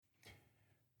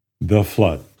The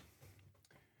flood.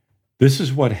 This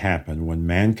is what happened when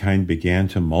mankind began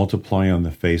to multiply on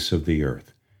the face of the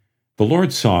earth. The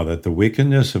Lord saw that the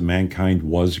wickedness of mankind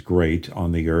was great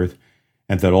on the earth,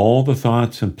 and that all the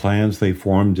thoughts and plans they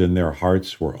formed in their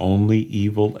hearts were only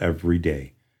evil every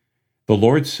day. The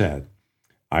Lord said,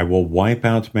 I will wipe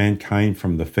out mankind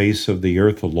from the face of the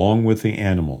earth along with the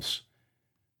animals.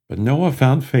 But Noah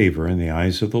found favor in the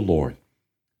eyes of the Lord.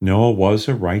 Noah was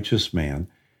a righteous man.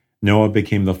 Noah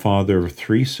became the father of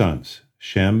 3 sons,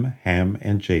 Shem, Ham,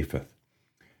 and Japheth.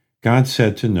 God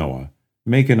said to Noah,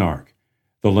 Make an ark.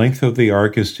 The length of the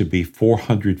ark is to be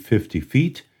 450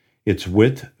 feet, its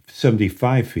width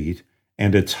 75 feet,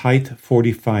 and its height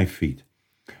 45 feet.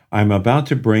 I am about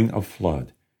to bring a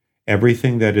flood.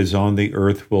 Everything that is on the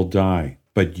earth will die,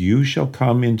 but you shall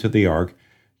come into the ark,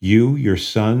 you, your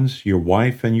sons, your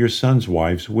wife, and your sons'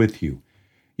 wives with you.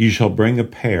 You shall bring a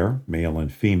pair, male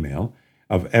and female,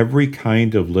 of every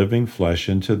kind of living flesh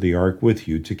into the ark with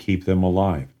you to keep them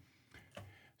alive.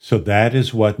 So that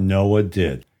is what Noah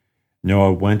did.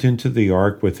 Noah went into the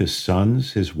ark with his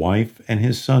sons, his wife, and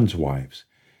his sons' wives.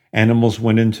 Animals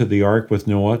went into the ark with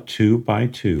Noah 2 by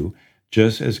 2,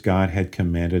 just as God had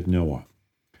commanded Noah.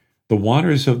 The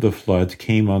waters of the flood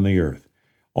came on the earth.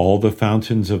 All the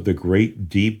fountains of the great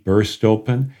deep burst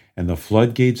open, and the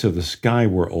floodgates of the sky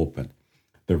were open.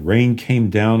 The rain came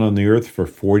down on the earth for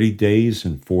 40 days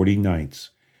and 40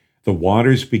 nights. The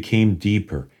waters became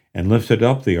deeper and lifted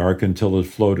up the ark until it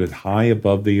floated high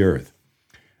above the earth.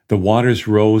 The waters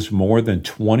rose more than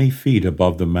 20 feet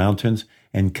above the mountains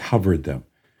and covered them.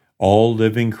 All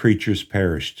living creatures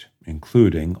perished,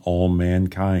 including all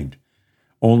mankind.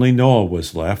 Only Noah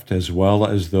was left, as well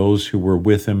as those who were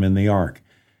with him in the ark.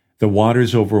 The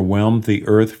waters overwhelmed the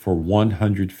earth for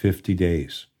 150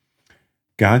 days.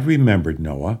 God remembered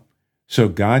Noah, so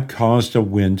God caused a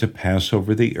wind to pass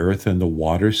over the earth, and the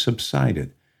waters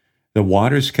subsided. The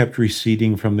waters kept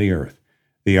receding from the earth.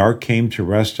 The ark came to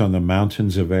rest on the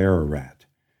mountains of Ararat.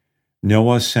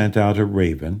 Noah sent out a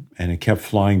raven, and it kept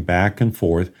flying back and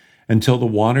forth until the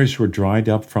waters were dried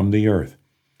up from the earth.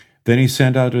 Then he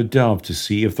sent out a dove to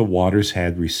see if the waters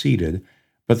had receded,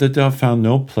 but the dove found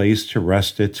no place to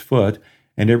rest its foot,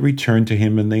 and it returned to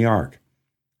him in the ark.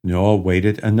 Noah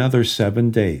waited another 7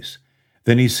 days.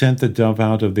 Then he sent the dove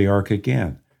out of the ark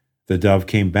again. The dove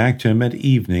came back to him at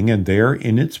evening, and there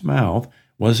in its mouth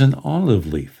was an olive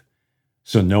leaf.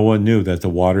 So Noah knew that the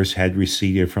waters had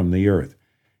receded from the earth.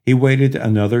 He waited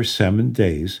another 7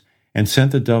 days and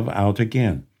sent the dove out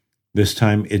again. This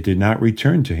time it did not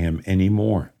return to him any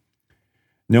more.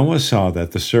 Noah saw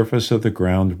that the surface of the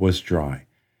ground was dry.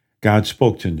 God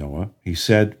spoke to Noah. He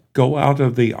said, Go out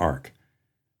of the ark.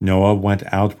 Noah went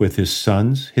out with his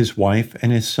sons, his wife,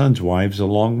 and his sons' wives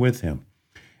along with him.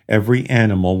 Every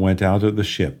animal went out of the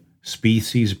ship,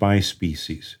 species by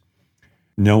species.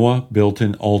 Noah built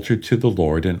an altar to the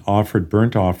Lord and offered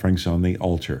burnt offerings on the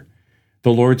altar.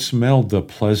 The Lord smelled the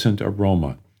pleasant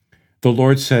aroma. The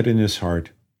Lord said in his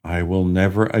heart, I will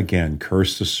never again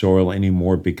curse the soil any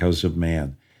more because of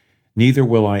man. Neither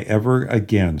will I ever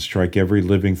again strike every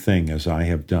living thing as I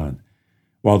have done.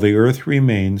 While the earth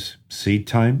remains, seed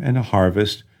time and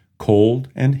harvest, cold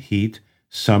and heat,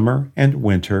 summer and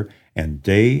winter, and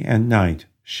day and night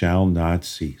shall not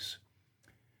cease.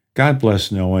 God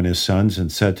blessed Noah and his sons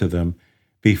and said to them,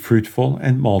 Be fruitful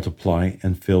and multiply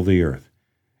and fill the earth.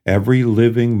 Every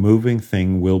living, moving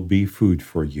thing will be food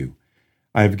for you.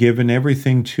 I have given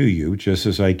everything to you, just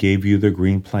as I gave you the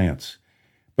green plants.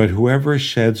 But whoever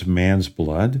sheds man's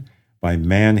blood, by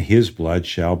man his blood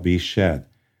shall be shed.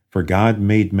 For God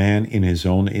made man in his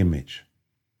own image.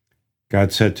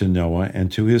 God said to Noah and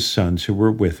to his sons who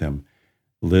were with him,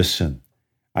 Listen,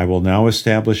 I will now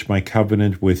establish my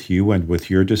covenant with you and with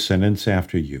your descendants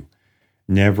after you.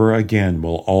 Never again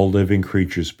will all living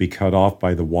creatures be cut off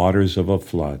by the waters of a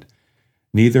flood.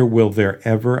 Neither will there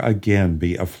ever again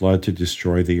be a flood to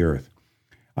destroy the earth.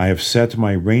 I have set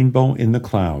my rainbow in the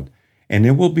cloud, and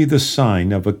it will be the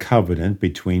sign of a covenant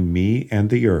between me and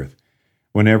the earth.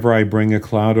 Whenever I bring a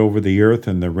cloud over the earth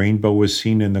and the rainbow is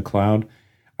seen in the cloud,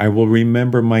 I will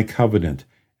remember my covenant,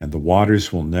 and the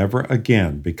waters will never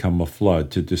again become a flood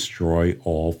to destroy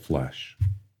all flesh.